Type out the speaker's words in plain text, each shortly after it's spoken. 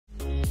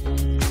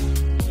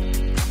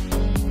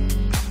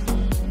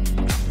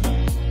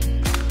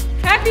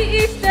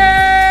Happy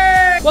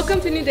Easter! Welcome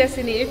to New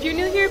Destiny. If you're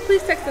new here,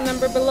 please text the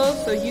number below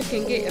so you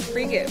can get a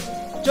free gift.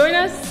 Join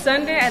us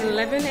Sunday at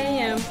 11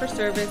 a.m. for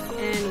service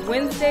and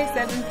Wednesday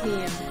 7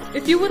 p.m.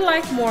 If you would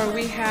like more,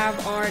 we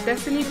have our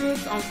Destiny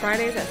groups on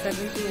Fridays at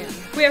 7 p.m.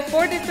 We have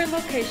 4 different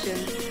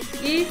locations: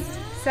 East,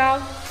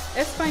 South,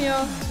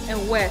 Espanol,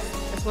 and West.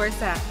 That's where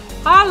it's at.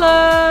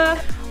 Holla!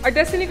 Our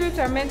Destiny groups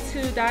are meant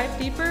to dive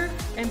deeper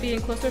and be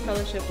in closer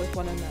fellowship with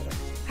one another.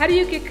 How do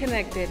you get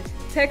connected?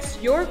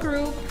 Text your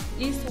group,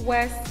 East,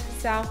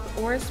 West, South,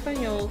 or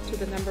Espanol to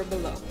the number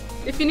below.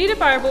 If you need a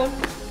Bible,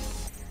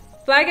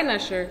 flag and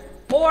usher,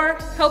 or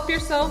help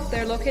yourself,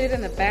 they're located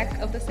in the back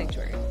of the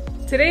sanctuary.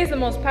 Today is the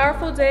most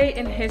powerful day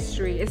in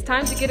history. It's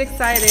time to get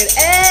excited.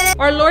 And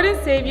our Lord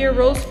and Savior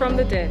rose from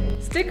the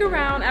dead. Stick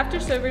around after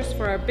service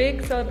for our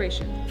big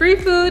celebration. Free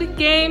food,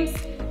 games,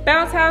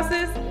 bounce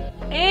houses,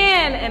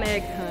 and an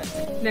egg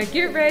hunt. Now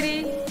get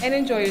ready and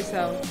enjoy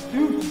yourself.